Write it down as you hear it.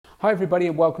Hi everybody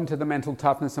and welcome to the Mental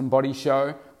Toughness and Body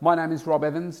Show. My name is Rob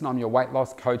Evans and I'm your weight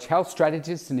loss coach, health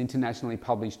strategist and internationally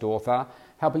published author,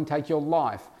 helping take your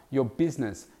life, your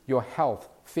business, your health,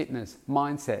 fitness,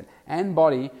 mindset and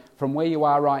body from where you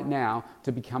are right now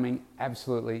to becoming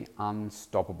absolutely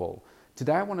unstoppable.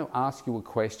 Today I want to ask you a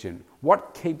question.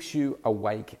 What keeps you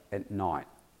awake at night?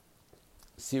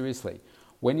 Seriously,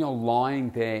 when you're lying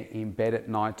there in bed at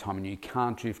night time and you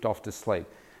can't drift off to sleep,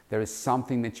 there is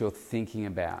something that you're thinking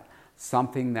about,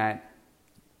 something that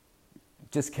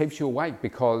just keeps you awake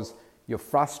because you're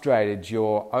frustrated,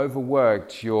 you're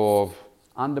overworked, you're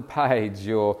underpaid,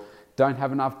 you don't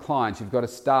have enough clients, you've got a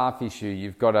staff issue,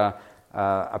 you've got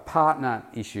a partner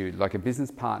issue, like a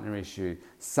business partner issue,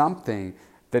 something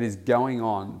that is going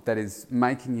on that is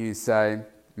making you say,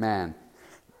 man,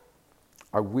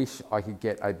 I wish I could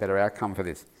get a better outcome for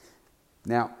this.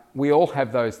 Now, we all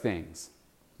have those things.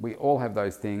 We all have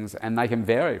those things and they can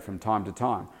vary from time to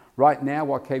time. Right now,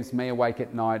 what keeps me awake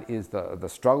at night is the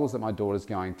struggles that my daughter's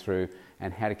going through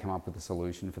and how to come up with a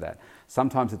solution for that.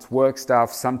 Sometimes it's work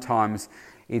stuff, sometimes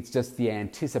it's just the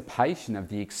anticipation of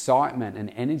the excitement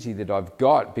and energy that I've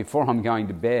got before I'm going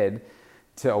to bed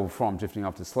or before I'm drifting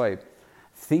off to sleep,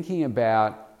 thinking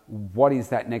about what is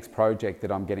that next project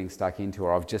that I'm getting stuck into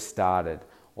or I've just started.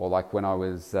 Or like when I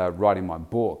was writing my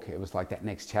book, it was like that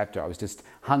next chapter. I was just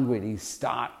hungry to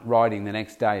start writing the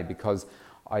next day because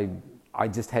I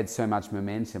just had so much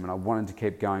momentum and I wanted to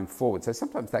keep going forward. So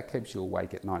sometimes that keeps you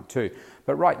awake at night too.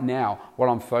 But right now, what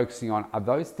I'm focusing on are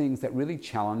those things that really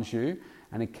challenge you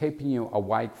and are keeping you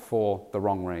awake for the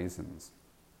wrong reasons.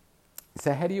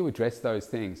 So how do you address those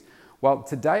things? Well,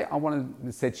 today I want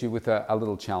to set you with a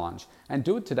little challenge. And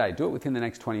do it today. Do it within the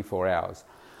next 24 hours.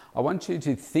 I want you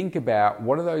to think about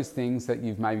what are those things that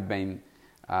you've maybe been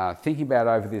thinking about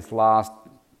over this last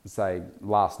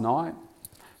night,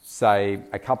 say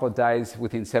a couple of days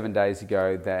within 7 days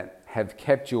ago that have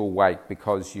kept you awake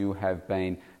because you have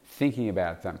been thinking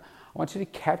about them. I want you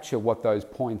to capture what those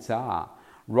points are.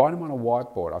 Write them on a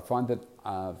whiteboard. I find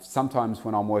that sometimes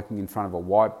when I'm working in front of a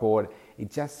whiteboard, it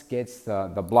just gets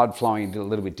the blood flowing a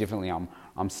little bit differently.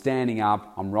 I'm standing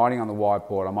up, I'm writing on the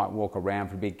whiteboard, I might walk around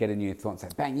for a bit, get a new thought and say,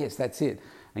 bang, yes, that's it,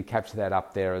 and capture that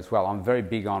up there as well. I'm very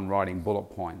big on writing bullet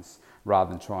points rather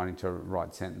than trying to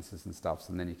write sentences and stuff.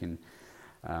 So then you can,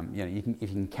 if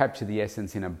you can capture the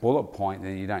essence in a bullet point,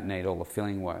 then you don't need all the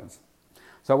filling words.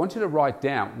 So I want you to write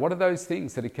down, what are those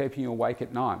things that are keeping you awake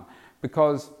at night?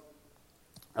 Because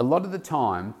a lot of the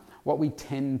time, what we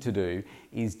tend to do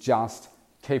is just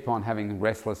keep on having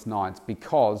restless nights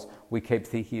because we keep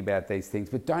thinking about these things,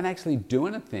 but don't actually do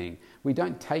anything. We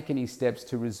don't take any steps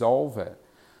to resolve it.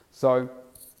 So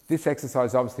this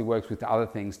exercise obviously works with other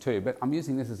things too, but I'm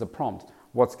using this as a prompt.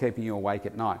 What's keeping you awake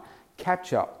at night?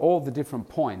 Capture all the different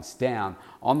points down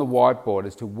on the whiteboard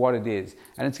as to what it is.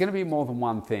 And it's going to be more than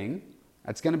one thing.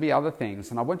 It's going to be other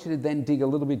things. And I want you to then dig a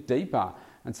little bit deeper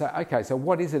and say, okay, so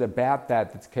what is it about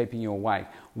that that's keeping you awake?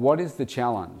 What is the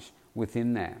challenge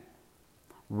within there?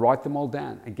 Write them all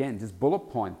down. Again, just bullet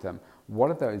point them. What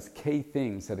are those key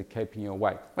things that are keeping you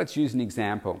awake? Let's use an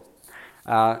example.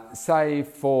 Say,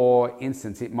 for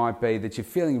instance, it might be that you're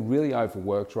feeling really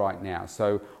overworked right now.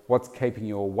 So what's keeping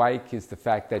you awake is the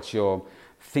fact that you're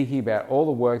thinking about all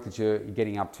the work that you're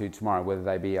getting up to tomorrow, whether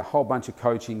they be a whole bunch of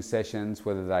coaching sessions,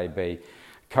 whether they be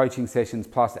coaching sessions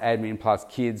plus admin plus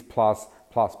kids plus,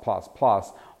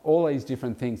 all these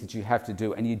different things that you have to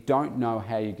do and you don't know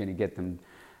how you're going to get them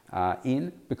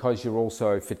in because you're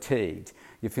also fatigued.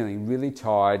 You're feeling really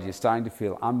tired, you're starting to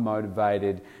feel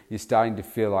unmotivated, you're starting to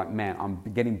feel like, man, I'm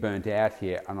getting burnt out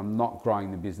here and I'm not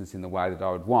growing the business in the way that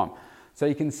I would want. So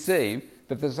you can see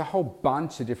that there's a whole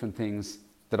bunch of different things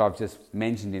that I've just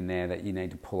mentioned in there that you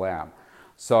need to pull out.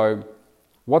 So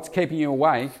what's keeping you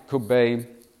awake could be,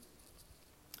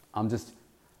 I'm just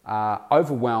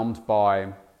overwhelmed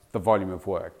by the volume of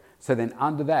work. So then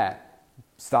under that,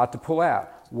 start to pull out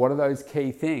what are those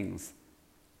key things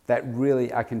that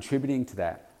really are contributing to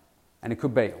that. And it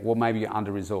could be, well, maybe you're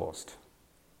under-resourced.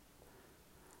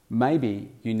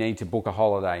 Maybe you need to book a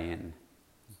holiday in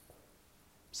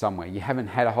somewhere. You haven't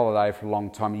had a holiday for a long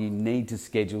time. You need to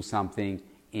schedule something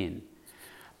in.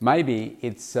 Maybe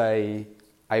it's a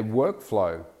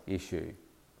workflow issue.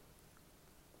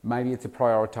 Maybe it's a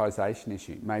prioritization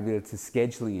issue. Maybe it's a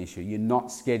scheduling issue. You're not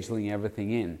scheduling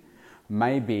everything in.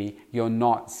 Maybe you're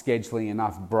not scheduling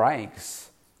enough breaks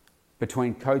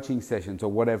between coaching sessions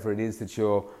or whatever it is that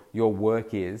your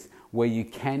work is where you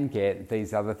can get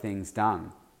these other things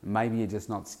done. Maybe you're just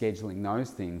not scheduling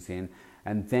those things in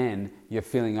and then you're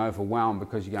feeling overwhelmed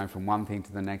because you're going from one thing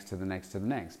to the next, to the next, to the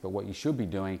next. But what you should be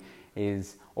doing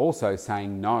is also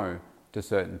saying no to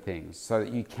certain things so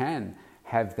that you can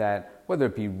have that, whether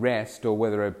it be rest or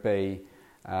whether it be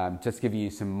just giving you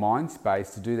some mind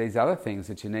space to do these other things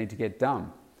that you need to get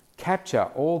done. Capture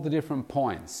all the different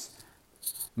points.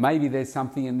 Maybe there's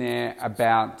something in there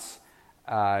about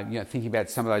thinking about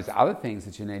some of those other things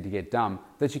that you need to get done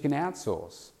that you can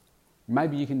outsource.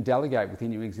 Maybe you can delegate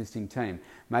within your existing team.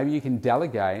 Maybe you can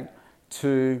delegate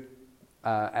to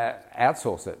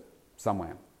outsource it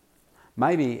somewhere.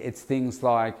 Maybe it's things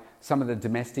like some of the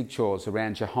domestic chores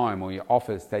around your home or your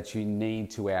office that you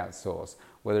need to outsource,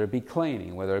 whether it be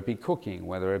cleaning, whether it be cooking,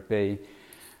 whether it be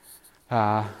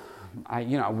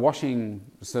washing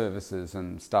services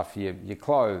and stuff for your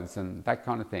clothes and that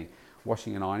kind of thing.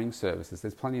 Washing and ironing services.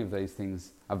 There's plenty of these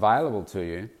things available to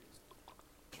you.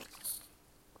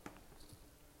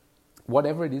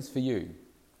 Whatever it is for you,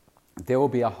 there will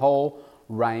be a whole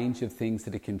range of things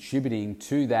that are contributing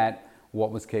to that,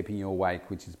 what was keeping you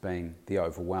awake, which has been the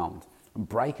overwhelmed. And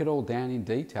break it all down in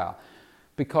detail.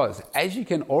 Because as you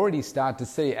can already start to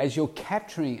see, as you're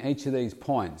capturing each of these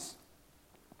points,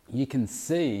 you can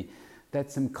see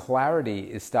that some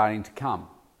clarity is starting to come.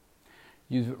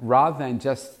 Rather than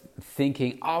just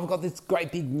thinking, I've got this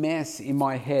great big mess in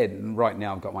my head, and right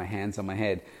now I've got my hands on my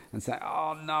head, and say,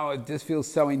 oh no, it just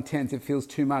feels so intense, it feels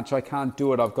too much, I can't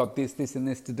do it, I've got this, and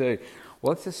this to do.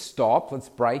 Well, let's just stop, let's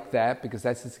break that, because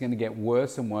that's just going to get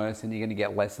worse and worse, and you're going to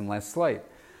get less and less sleep.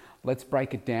 Let's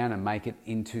break it down and make it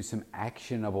into some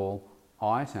actionable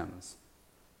items.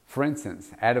 For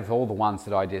instance, out of all the ones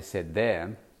that I just said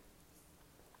there,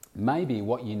 maybe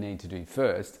what you need to do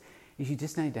first is you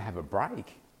just need to have a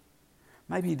break.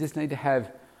 Maybe you just need to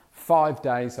have 5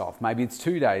 days off. Maybe it's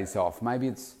 2 days off. Maybe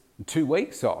it's 2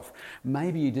 weeks off.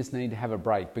 Maybe you just need to have a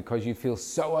break because you feel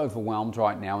so overwhelmed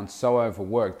right now and so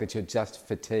overworked that you're just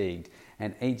fatigued.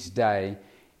 And each day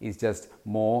is just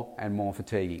more and more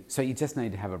fatiguing. So you just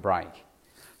need to have a break.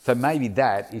 So maybe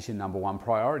that is your number one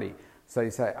priority. So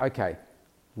you say, okay,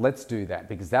 let's do that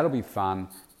because that'll be fun.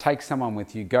 Take someone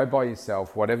with you, go by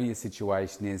yourself, whatever your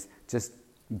situation is, just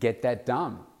get that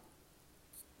done.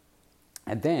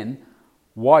 And then,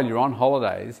 while you're on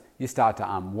holidays, you start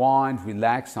to unwind,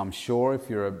 relax. I'm sure if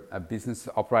you're a business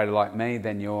operator like me,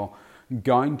 then you're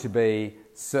going to be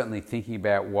certainly thinking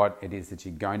about what it is that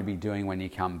you're going to be doing when you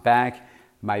come back,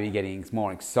 maybe getting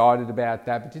more excited about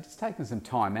that, but you're just taking some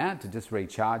time out to just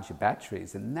recharge your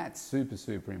batteries, and that's super,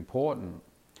 super important.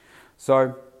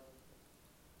 So,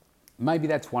 maybe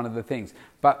that's one of the things.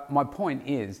 But my point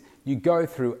is, you go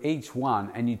through each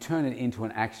one and you turn it into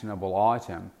an actionable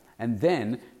item. And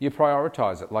then you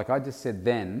prioritize it. Like I just said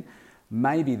then,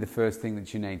 maybe the first thing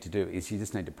that you need to do is you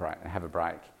just need to have a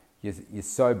break. You're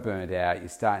so burnt out, you're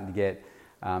starting to get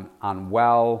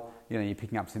unwell, you're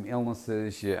picking up some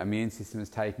illnesses, your immune system is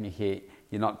taking a hit,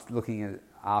 you're not looking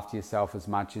after yourself as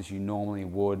much as you normally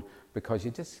would because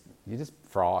you're just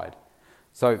fried.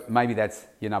 So maybe that's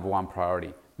your number one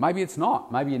priority. Maybe it's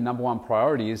not. Maybe your number one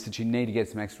priority is that you need to get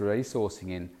some extra resourcing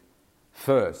in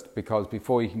first, because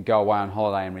before you can go away on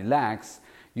holiday and relax,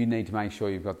 you need to make sure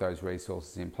you've got those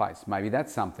resources in place. Maybe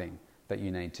that's something that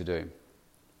you need to do.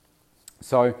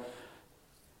 So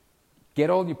get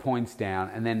all your points down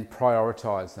and then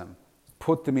prioritize them.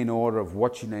 Put them in order of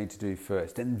what you need to do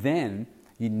first. And then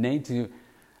you need to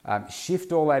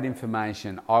shift all that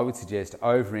information, I would suggest,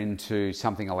 over into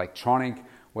something electronic,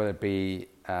 whether it be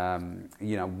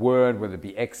Word, whether it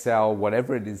be Excel,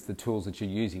 whatever it is, the tools that you're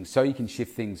using, so you can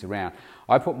shift things around.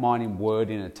 I put mine in Word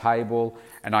in a table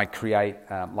and I create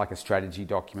like a strategy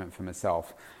document for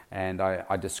myself. And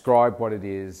I describe what it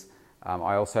is.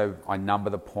 I number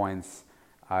the points.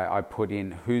 I put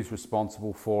in who's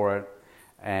responsible for it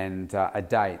and a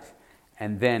date.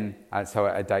 And then, so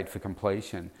a date for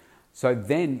completion. So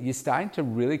then you're starting to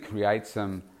really create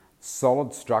some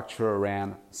solid structure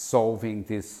around solving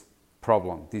this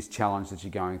problem, this challenge that you're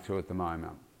going through at the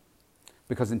moment.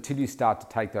 Because until you start to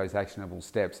take those actionable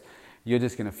steps, you're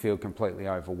just going to feel completely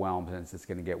overwhelmed and it's just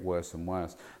going to get worse and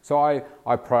worse. So I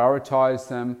prioritize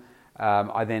them.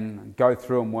 I then go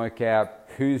through and work out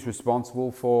who's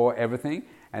responsible for everything.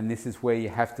 And this is where you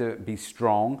have to be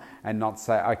strong and not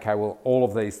say, okay, well, all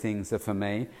of these things are for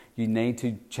me. You need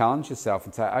to challenge yourself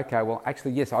and say, okay, well,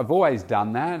 actually, yes, I've always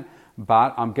done that,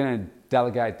 but I'm going to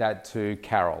delegate that to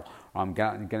Carol. I'm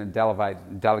going to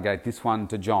delegate this one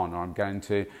to John, or I'm going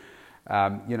to,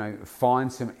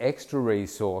 find some extra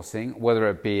resourcing, whether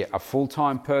it be a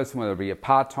full-time person, whether it be a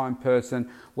part-time person,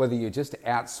 whether you're just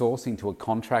outsourcing to a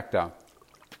contractor.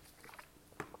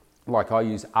 Like I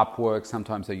use Upwork,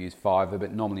 sometimes I use Fiverr,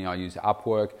 but normally I use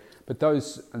Upwork. But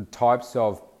those types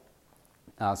of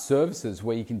services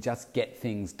where you can just get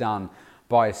things done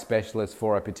by a specialist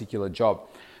for a particular job.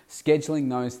 Scheduling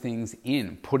those things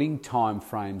in, putting time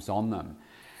frames on them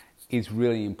is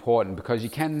really important, because you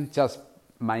can just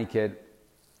make it,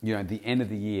 the end of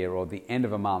the year or the end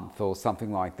of a month or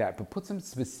something like that, but put some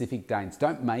specific dates.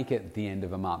 Don't make it the end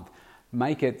of a month.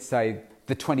 Make it, say,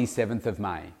 the 27th of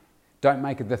May. Don't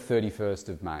make it the 31st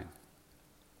of May.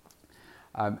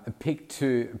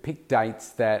 Pick dates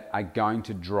that are going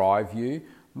to drive you.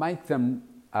 Make them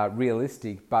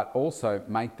realistic, but also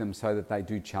make them so that they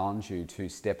do challenge you to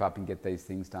step up and get these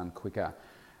things done quicker,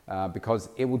 because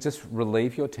it will just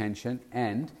relieve your tension.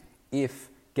 And if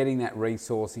getting that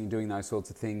resourcing, doing those sorts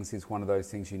of things is one of those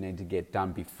things you need to get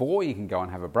done before you can go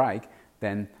and have a break,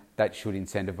 then that should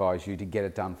incentivize you to get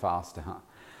it done faster.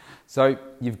 So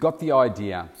you've got the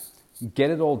idea, get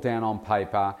it all down on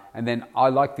paper, and then I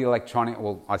like the electronic,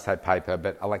 well, I say paper,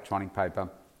 but electronic paper.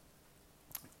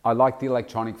 I like the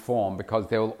electronic form because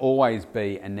there will always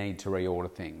be a need to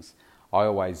reorder things. I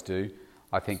always do.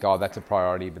 I think, oh, that's a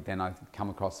priority, but then I come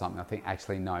across something. I think,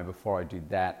 actually, no, before I do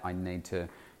that, I need to,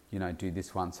 do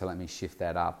this one, so let me shift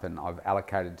that up. And I've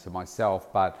allocated to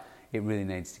myself, but it really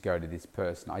needs to go to this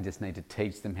person. I just need to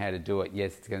teach them how to do it.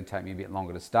 Yes, it's going to take me a bit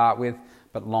longer to start with,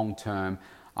 but long term,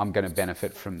 I'm going to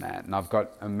benefit from that. And I've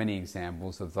got many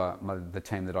examples of the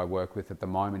team that I work with at the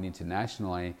moment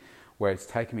internationally, where it's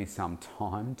taken me some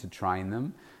time to train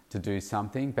them to do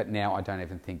something, but now I don't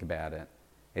even think about it.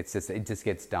 It just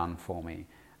gets done for me,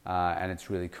 and it's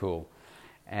really cool.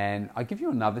 And I'll give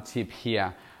you another tip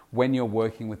here when you're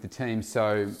working with the team.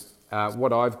 So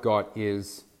what I've got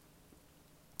is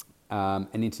an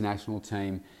international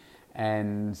team,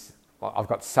 and I've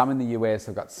got some in the US,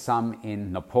 I've got some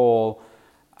in Nepal,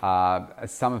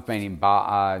 some have been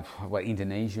in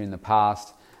Indonesia in the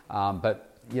past, but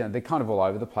they're kind of all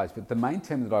over the place. But the main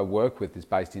team that I work with is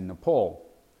based in Nepal.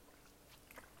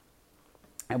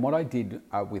 And what I did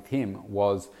with him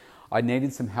was I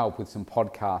needed some help with some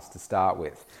podcasts to start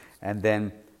with. And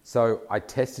then, so I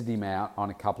tested him out on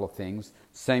a couple of things,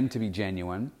 seemed to be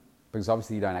genuine, because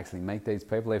obviously you don't actually meet these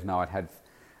people, even though I'd had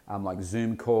like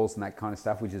Zoom calls and that kind of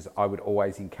stuff, which is, I would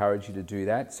always encourage you to do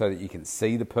that so that you can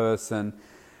see the person,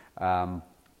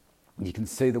 you can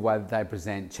see the way that they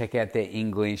present, check out their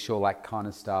English, all that kind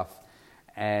of stuff.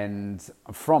 And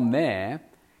from there,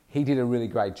 he did a really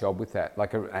great job with that,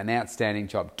 like an outstanding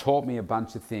job. Taught me a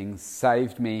bunch of things,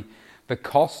 saved me the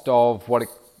cost of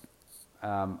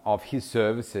of his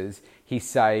services. He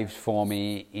saved for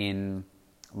me in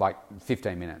like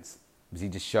 15 minutes, because he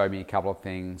just showed me a couple of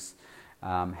things,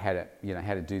 how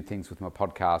to do things with my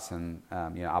podcast and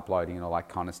uploading and all that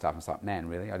kind of stuff. I was like, man,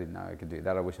 really? I didn't know I could do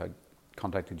that. I wish I'd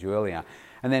contacted you earlier.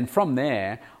 And then from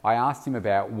there, I asked him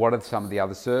about what are some of the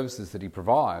other services that he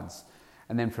provides.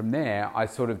 And then from there, I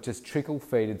sort of just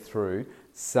trickle-feeded through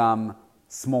some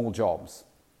small jobs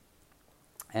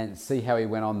and see how he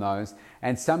went on those.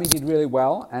 And some he did really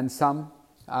well, and some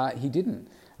he didn't.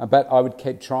 But I would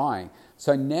keep trying.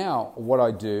 So now what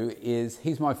I do is,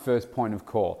 he's my first point of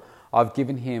call. I've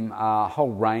given him a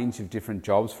whole range of different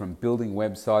jobs, from building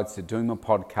websites to doing my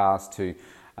podcast to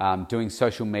doing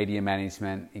social media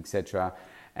management, etc.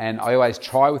 And I always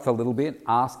try with a little bit,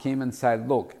 ask him and say,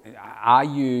 look, are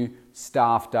you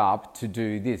staffed up to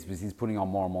do this? Because he's putting on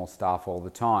more and more staff all the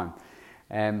time.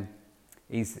 And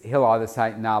he'll either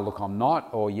say, no, look, I'm not,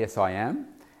 or yes, I am.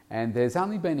 And there's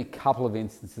only been a couple of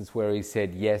instances where he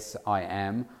said, yes, I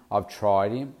am. I've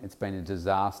tried him. It's been a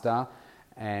disaster.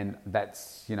 And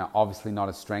that's, obviously not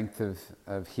a strength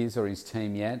of his or his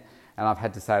team yet. And I've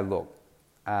had to say, look,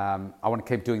 I want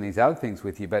to keep doing these other things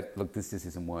with you, but look, this just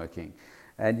isn't working.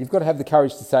 And you've got to have the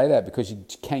courage to say that, because you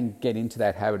can get into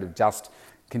that habit of just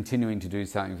continuing to do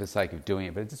something for the sake of doing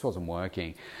it, but it just wasn't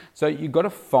working. So you've got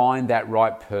to find that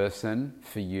right person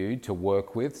for you to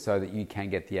work with so that you can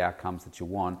get the outcomes that you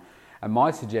want. And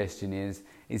my suggestion is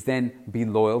then be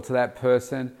loyal to that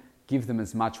person, give them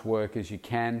as much work as you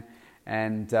can,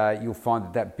 and you'll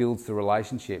find that builds the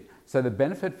relationship. So the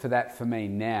benefit for that for me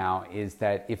now is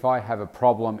that if I have a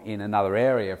problem in another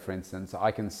area, for instance,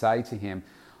 I can say to him,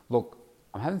 look,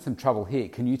 I'm having some trouble here.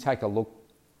 Can you take a look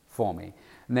for me?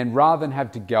 And then rather than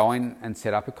have to go in and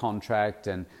set up a contract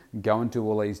and go and do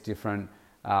all these different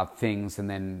things and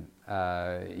then,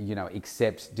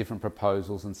 accept different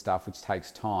proposals and stuff, which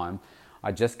takes time,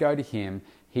 I just go to him.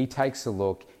 He takes a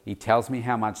look. He tells me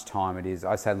how much time it is.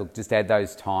 I say, look, just add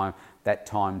that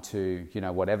time to,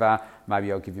 whatever.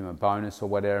 Maybe I'll give him a bonus or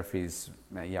whatever if he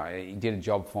did a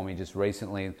job for me just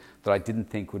recently that I didn't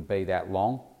think would be that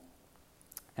long.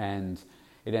 And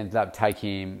it ended up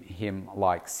taking him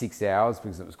like 6 hours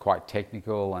because it was quite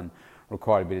technical and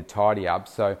required a bit of tidy up.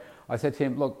 So I said to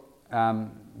him, look,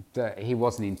 he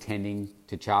wasn't intending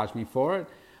to charge me for it.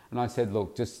 And I said,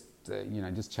 look, just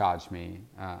charge me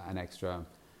an extra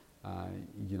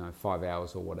 5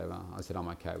 hours or whatever. I said, I'm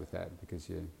okay with that because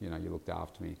you looked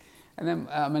after me. And then,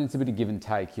 it's a bit of give and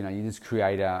take. You just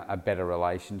create a better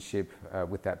relationship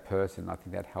with that person. I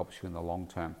think that helps you in the long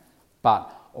term.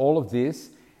 But all of this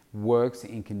works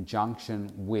in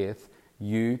conjunction with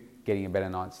you getting a better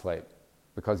night's sleep.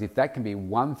 Because if that can be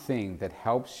one thing that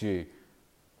helps you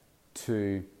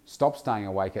to stop staying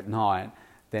awake at night,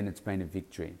 then it's been a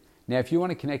victory. Now, if you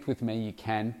want to connect with me, you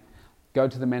can. Go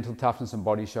to the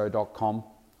mentaltoughnessandbodyshow.com,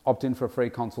 opt in for a free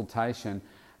consultation,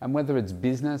 and whether it's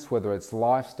business, whether it's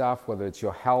life stuff, whether it's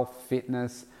your health,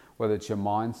 fitness, whether it's your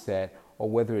mindset, or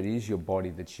whether it is your body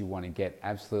that you want to get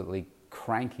absolutely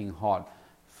cranking hot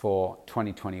for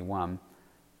 2021,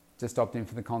 just opt in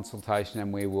for the consultation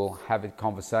and we will have a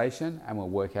conversation and we'll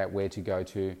work out where to go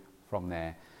to from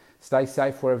there. Stay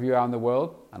safe wherever you are in the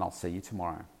world, and I'll see you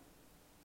tomorrow.